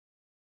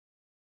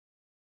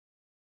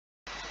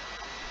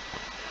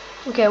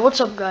Okay, what's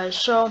up, guys?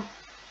 So,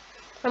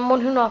 I'm One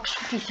Who Knocks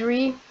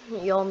 53.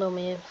 Y'all know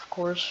me, of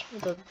course.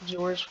 The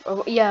viewers.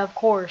 Oh, yeah, of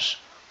course.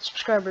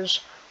 Subscribers.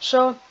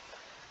 So,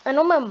 I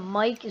know my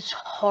mic is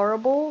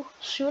horrible.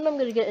 Soon I'm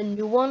gonna get a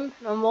new one.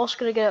 I'm also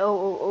gonna get a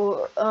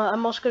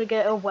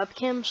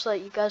webcam so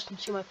that you guys can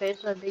see my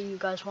face. I bet you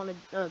guys want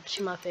to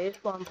see my face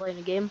while I'm playing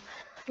a game.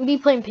 I'm gonna be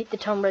playing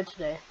PTTR Red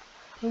today.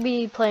 I'm gonna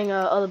be playing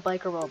other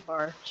biker world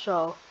bar.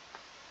 So,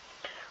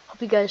 hope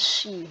you guys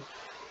see.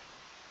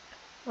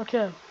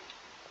 Okay,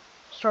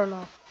 starting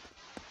off.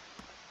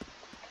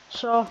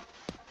 So,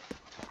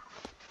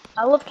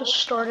 I love to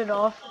start it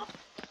off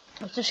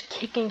with just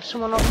kicking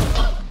someone off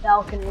the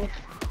balcony.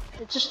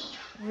 It's just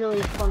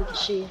really fun to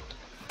see.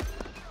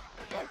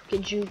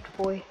 Get juked,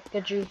 boy.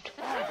 Get juked.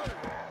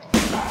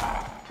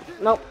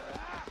 Nope.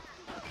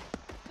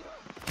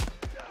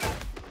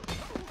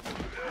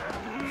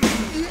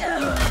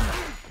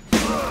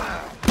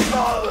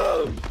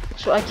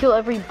 So I kill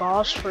every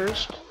boss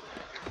first.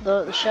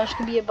 The chefs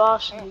can be a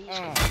boss, and these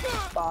can be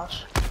a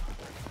boss.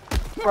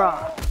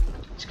 Bruh.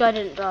 This guy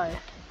didn't die.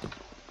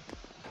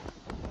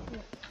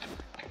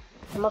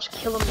 I must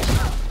kill him.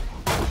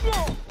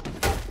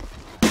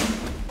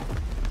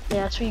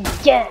 Yeah, that's what you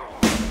get.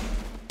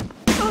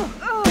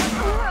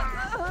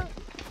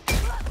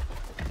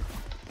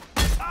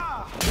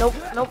 Nope,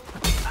 nope.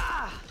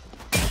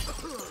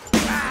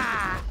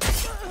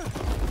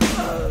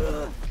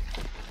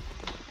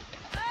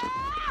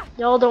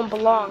 Y'all don't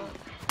belong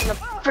in a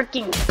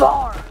freaking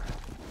bar.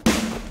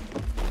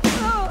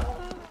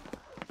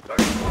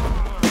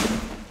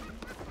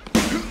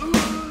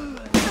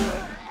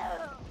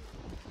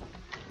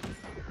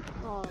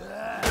 Oh,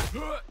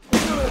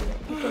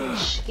 you can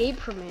escape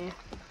from me.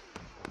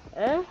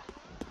 Eh?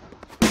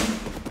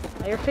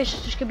 Now your face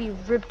is just gonna be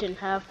ripped in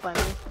half by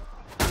me.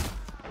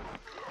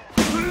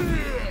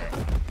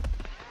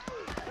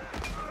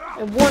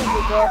 I warned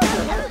you, bro.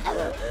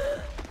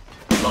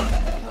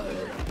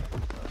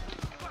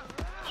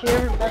 She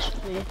never messed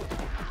with me.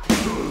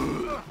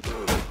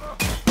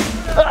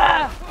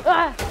 Ah!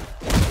 Ah!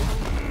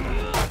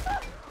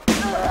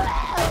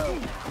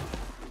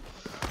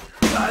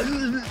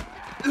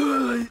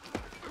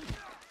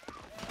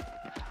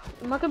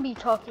 I'm not gonna be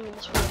talking in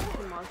this video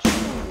too much.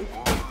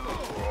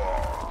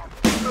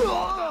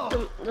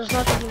 There's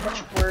not gonna be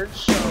much words,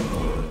 so.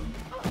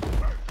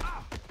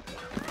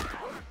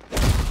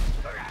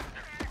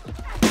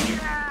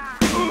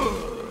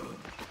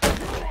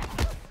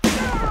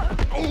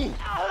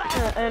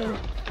 And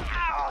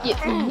yeah,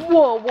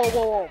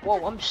 whoa,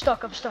 I'm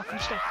stuck. Oh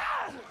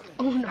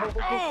no,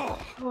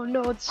 oh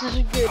no, this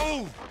isn't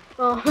good.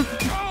 What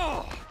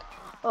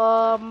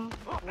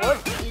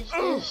is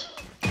this?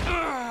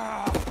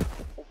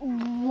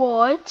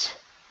 What?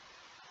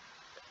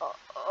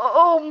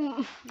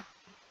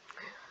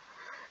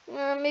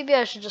 Maybe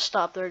I should just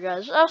stop there,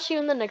 guys. I'll see you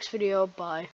in the next video. Bye.